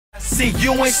See,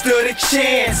 you ain't stood a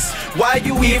chance. Why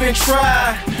you even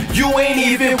try? You ain't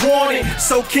even want it,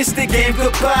 so kiss the game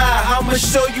goodbye. I'ma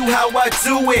show you how I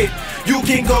do it. You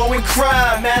can go and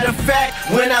cry. Matter of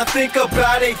fact, when I think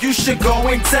about it, you should go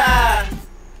and die.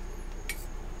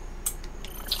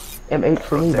 M8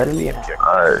 for me, better me.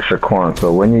 Alright, Shaquan,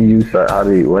 so when you use that,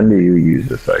 when do you use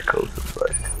the psychosis?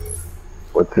 Like,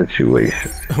 what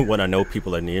situation? When I know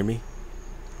people are near me.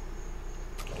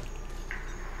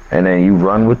 And then you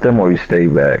run with them or you stay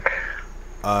back?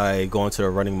 I go into a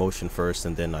running motion first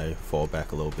and then I fall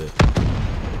back a little bit.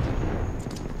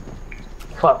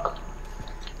 Fuck.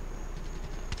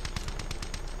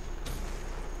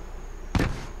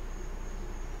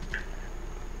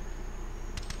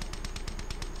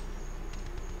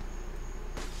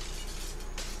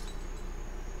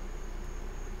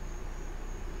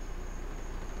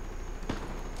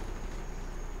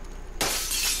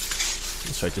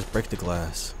 Let's try to just break the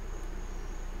glass.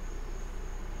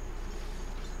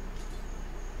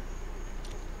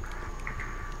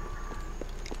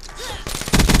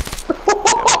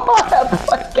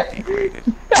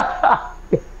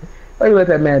 Why you let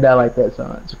that man die like that,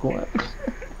 son?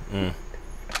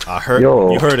 I heard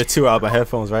you heard it too out of my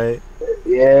headphones, right?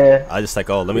 Yeah. I just like,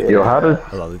 oh, let me. Yo, how does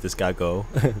I'll let this guy go.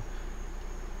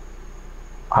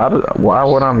 why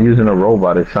when I'm using a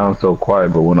robot it sounds so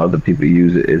quiet, but when other people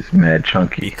use it, it's mad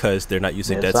chunky? Because they're not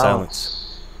using dead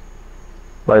silence.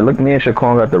 Like, look, me and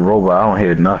Shaquan got the robot. I don't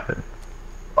hear nothing.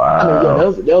 Wow. I mean,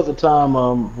 yeah, there was a time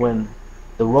when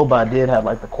the robot did have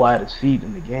like the quietest feet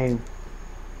in the game.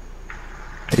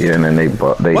 Yeah, and then they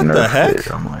what nerfed the heck?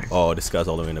 it. I'm like, oh, this guy's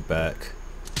all the way in the back.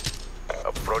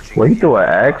 well, he threw an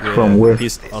axe from where?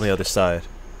 He's on the other side.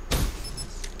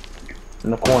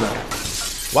 In the corner.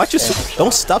 Why'd you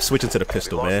don't stop switching to the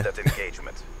pistol, man?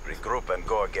 Regroup and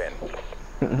go again.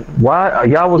 Why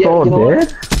y'all was all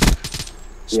dead?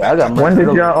 Yeah, I got murked. When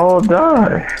did y'all all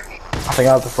die? I think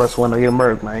I was the first one to get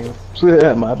murked, man.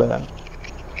 Yeah, my bad.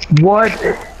 What?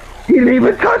 He didn't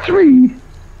even touch me.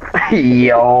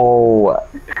 Yo.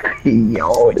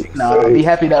 Nah, be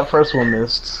happy that first one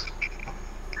missed.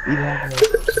 Nah,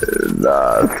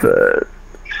 son.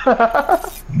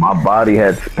 My body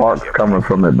had sparks coming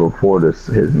from it before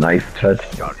his knife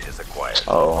touched me.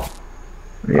 Oh.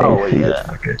 Yeah, Oh, see yeah.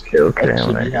 like a kill That cam.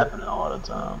 should be happening all the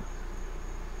time.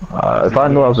 If I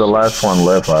knew I was the last one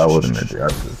left, I wouldn't have done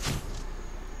this.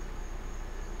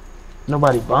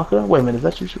 Nobody bunker? Wait a minute, is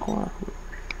that you, Shaquan?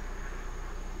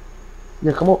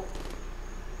 Yeah, come on.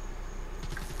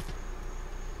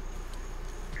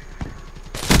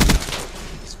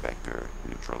 Spectre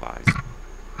neutralized.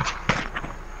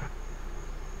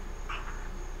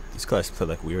 These guys play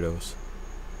like weirdos.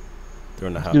 They're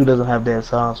in the house. Dude doesn't have dead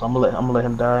sound, so I'm gonna let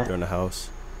him die. They're in the house.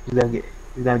 He's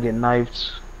gonna get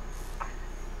knifed.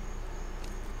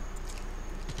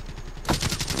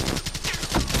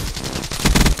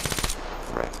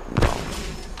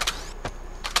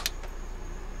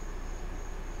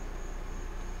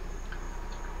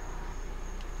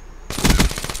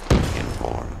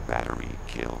 Battery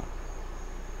kill.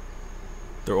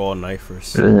 They're all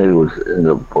knifers. This nigga was in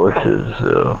the bushes,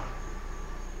 so.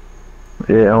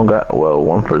 Yeah, I don't got. Well,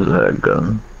 one person had a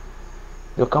gun.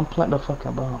 Yo, come plant the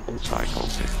fucking bomb, bitch.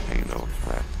 Psychosis payload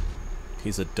threat.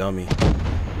 He's a dummy.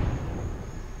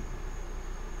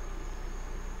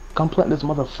 Come plant this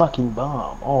motherfucking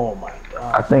bomb. Oh my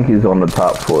god. I think he's on the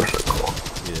top floor.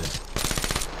 Yeah.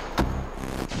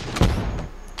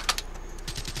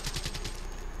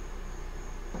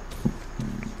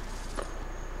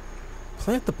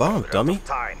 Plant the bomb, dummy.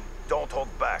 Time. Don't hold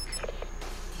back.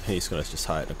 He's gonna just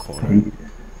hide in the corner.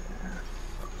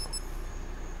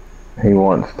 He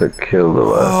wants to kill the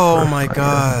last Oh my person,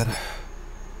 god.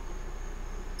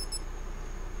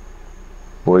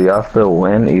 Will y'all still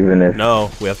win even if...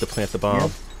 No, we have to plant the bomb.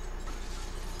 Yep.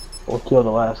 Or kill the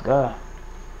last guy.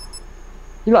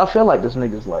 You know, I feel like this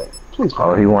nigga's like, please.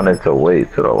 Oh, he wanted to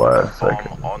wait till the last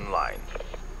second. Online.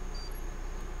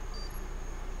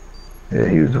 Yeah,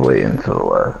 he was waiting till the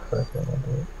last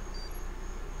second.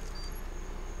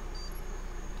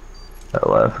 That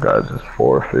last guy just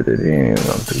forfeited. He ain't even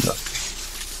gonna do nothing.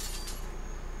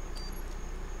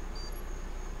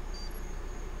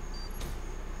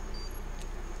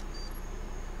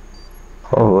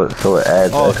 Oh, so it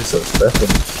adds extra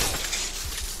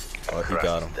seconds. Oh, he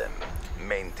got him.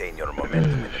 Maintain your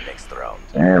momentum in the next round.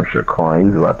 Damn, Shaquan,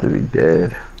 he's about to be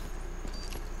dead.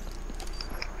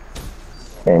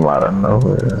 Came out of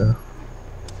nowhere.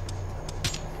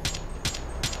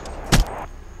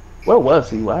 Where was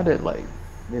he? Why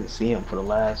didn't see him for the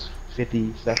last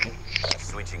 50 seconds?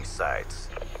 Switching sides.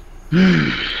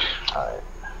 Alright.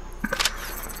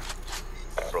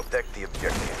 Protect the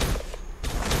objective.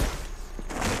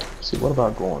 See, what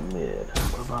about going mid?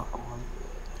 What about going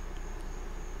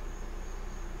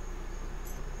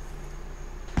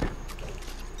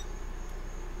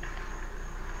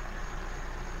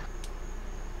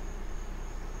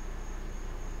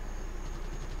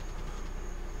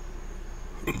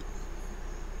mid?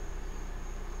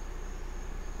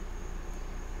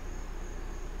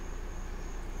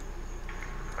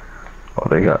 Oh,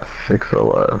 they got 6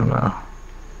 alive now.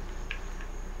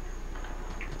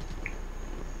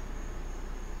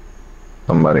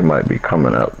 Somebody might be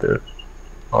coming out there.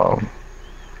 Yeah,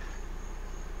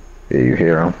 you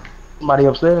hear him? Somebody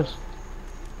upstairs?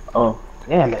 Oh,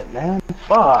 damn it, man.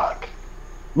 Fuck.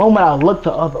 Moment I look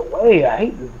the other way, I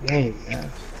hate this game, man.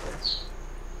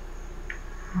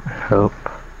 Help.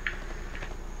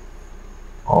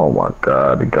 Oh my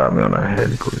god, he got me on a head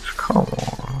glitch. Come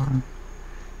on.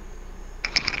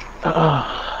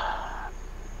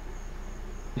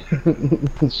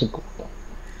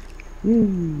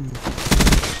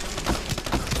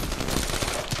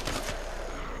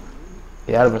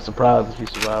 Yeah, I'd have been surprised if you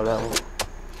survived that one.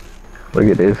 Look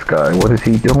at this guy. What is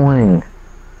he doing?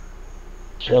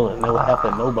 Chilling, never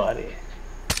happened to nobody.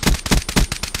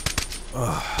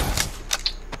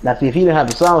 Now see, if he didn't have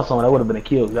the silence on, that would have been a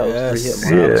kill. That was 3 hit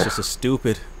mark. Yeah. It's just a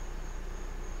stupid.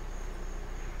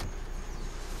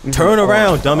 Turn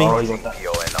around, dummy. Oh,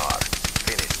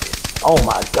 oh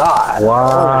my god.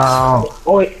 Wow.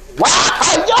 Oh, wait. Wow.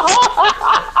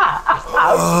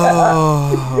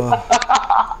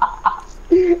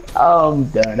 I'm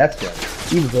done. That's done.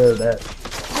 You deserve that.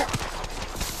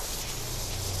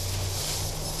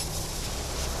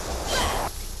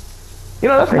 You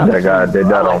know, that's I think that guy did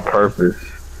that on purpose.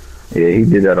 Yeah, he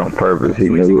did that on purpose. He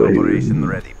knew what he was.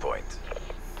 Ready point.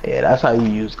 Yeah, that's how you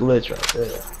use glitch right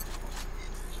there.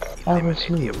 Eliminate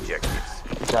the objectives.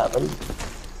 Good job, buddy.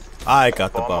 I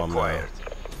got the Bomb bomb now. acquired.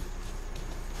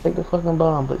 Take the fucking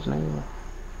bomb, bitch, nigga.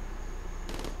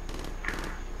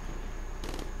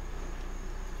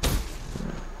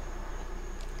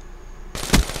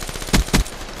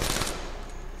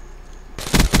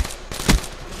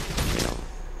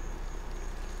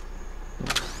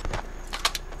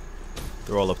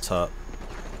 They're all up top.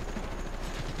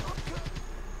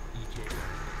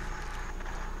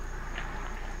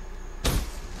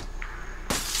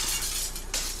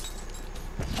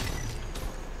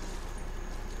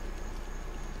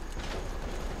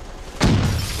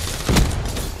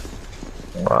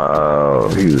 Wow,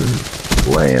 he was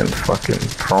laying fucking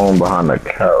prone behind the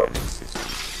couch.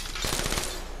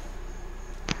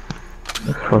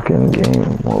 This fucking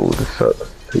game mode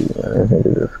sucks too, man. I think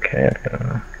it just can't.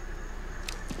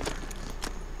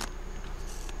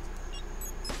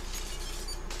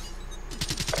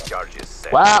 Charges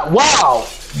set. Wow, wow!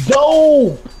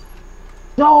 Dope!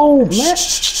 Dope, man!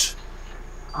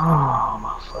 Oh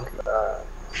my fucking god.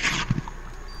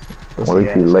 What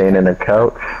is he laying in the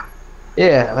couch?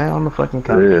 Yeah, lay on the fucking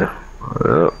couch. Yeah.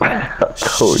 I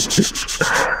told you.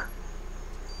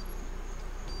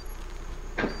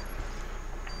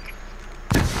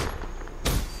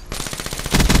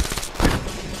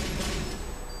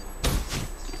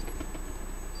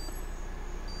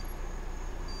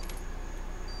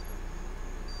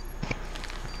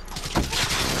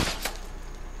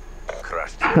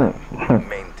 Crushed.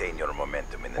 Maintain your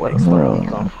momentum in the What next the round.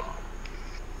 fuck come from?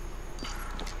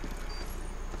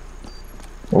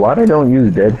 Why they don't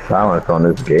use dead silence on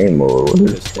this game mode? What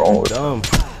is wrong with them? Dumb.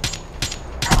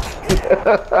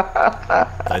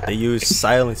 Like they use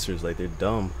silencers like they're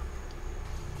dumb.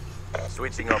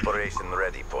 Switching operation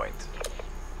ready point.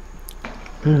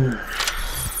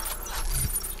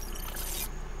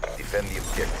 Defend the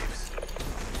objectives.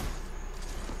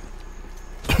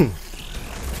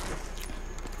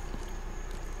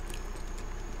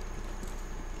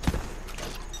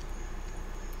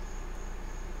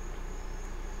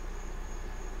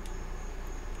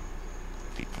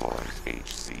 Deploy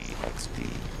HCXD.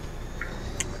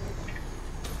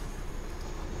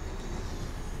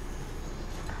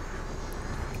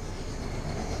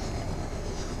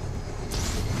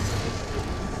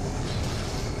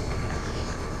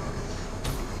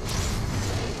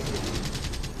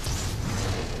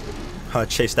 I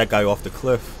chased that guy off the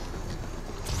cliff.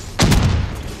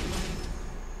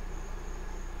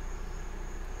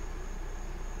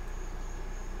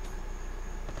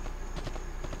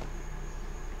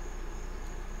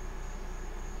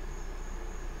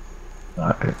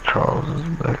 I think Charles is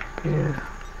back there.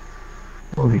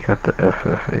 Oh, he got the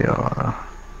FFAR.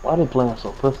 Why they playing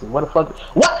so pussy? What the fuck?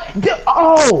 What?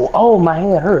 Oh! Oh, my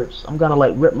head hurts. I'm gonna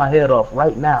like rip my head off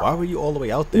right now. Why were you all the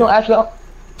way out there? No, actually,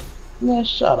 Man,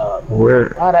 shut up. Where?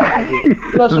 Why that? You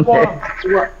know,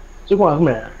 Shaquan, come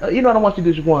here. You know what I want you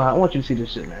to do, Shaquan? I want you to see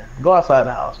this shit, man. Go outside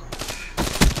the house.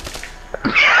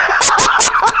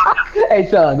 Hey,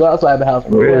 Sean, go outside the house.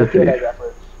 Where is he?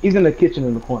 He's in the kitchen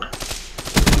in the corner.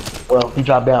 Well, he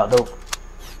dropped out, though.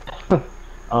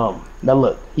 Now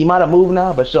look, he might have moved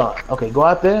now, but Sean, okay, go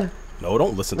out there. No,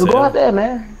 don't listen to Go him. out there,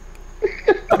 man.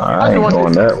 I ain't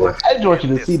going that way. I just want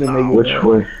you to see the nigga. Which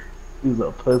way? He's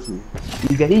a pussy.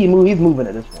 He's moving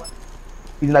at this point.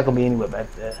 He's not gonna be anywhere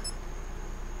back there.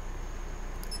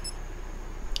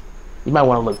 You might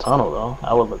want to look tunnel though.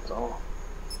 I would look tunnel.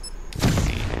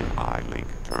 CNI link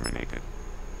terminated.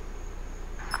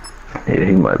 Yeah,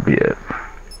 he might be it.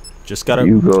 Just gotta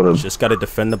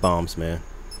defend the bombs, man.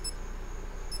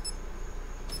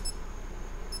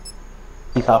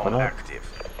 He's hopping up.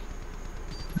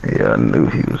 Yeah, I knew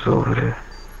he was over there.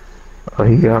 Oh,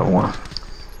 he got one.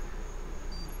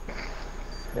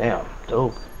 Damn,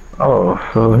 dope. Oh,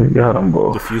 so he got them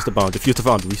both. Defuse the bomb. Defuse the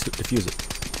bomb. Defuse it.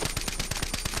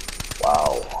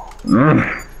 Wow.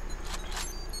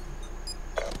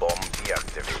 Bomb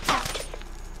deactivated.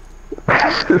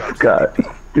 This guy.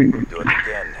 Do it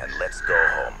again and let's go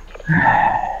home.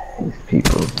 These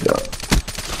people dumb.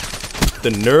 The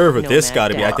nerve of this guy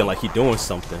to be acting like he doing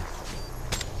something.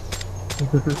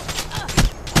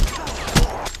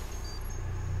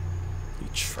 He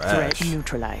trash. Threat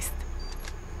neutralized.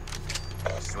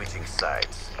 Switching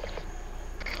sides.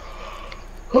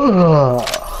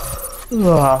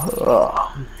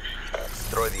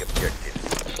 Destroy the objective.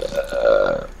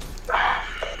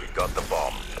 We got the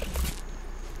bomb.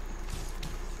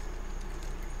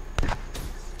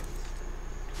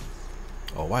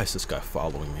 Oh, why is this guy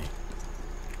following me?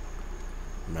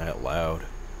 Mad loud.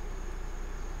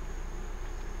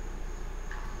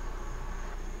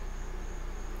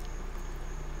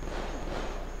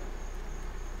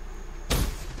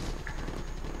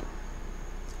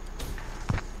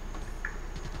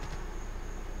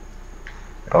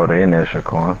 Oh, they in there,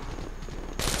 Shaquan.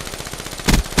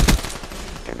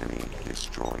 Enemy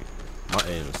destroyed. My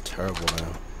aim is terrible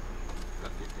now.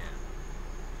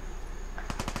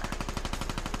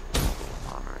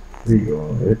 Where you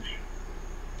going, bitch?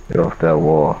 Get off that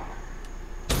wall.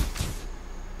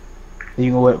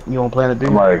 You gonna plan to do?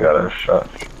 Somebody got a shot.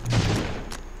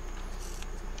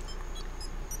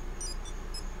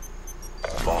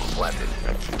 Bomb planted.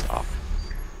 Infection up.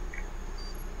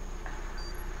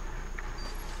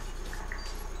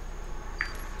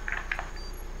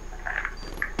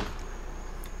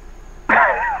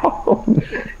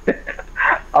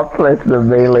 I planted the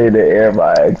melee in the air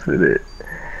by accident.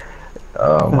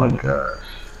 Oh my gosh.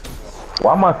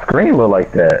 Why my screen look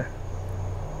like that?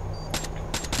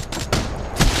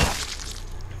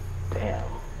 Damn.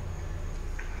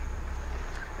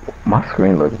 My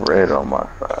screen look red on my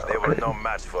side. They were no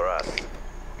match for us.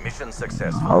 Mission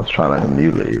successful. I was trying to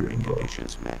emulate it, bro.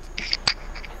 Conditions met.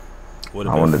 Would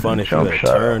I have wanted been to fun if you jump had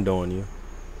shot. turned on you.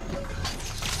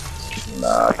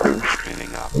 Nah, cause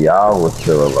Spinning up. y'all was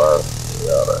still alive.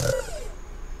 Y'all had.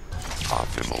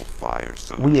 Optimal fire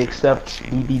solution. We accept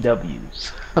achieved.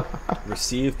 BBWs.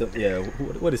 Receive the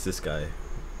what is this guy?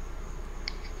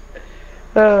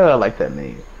 I like that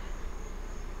name.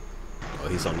 Oh,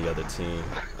 he's on the other team.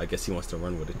 I guess he wants to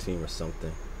run with a team or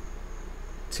something.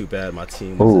 Too bad my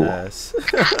team was Ooh. ass.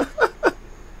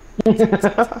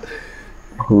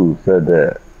 Who said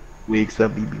that? We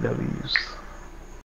accept BBWs.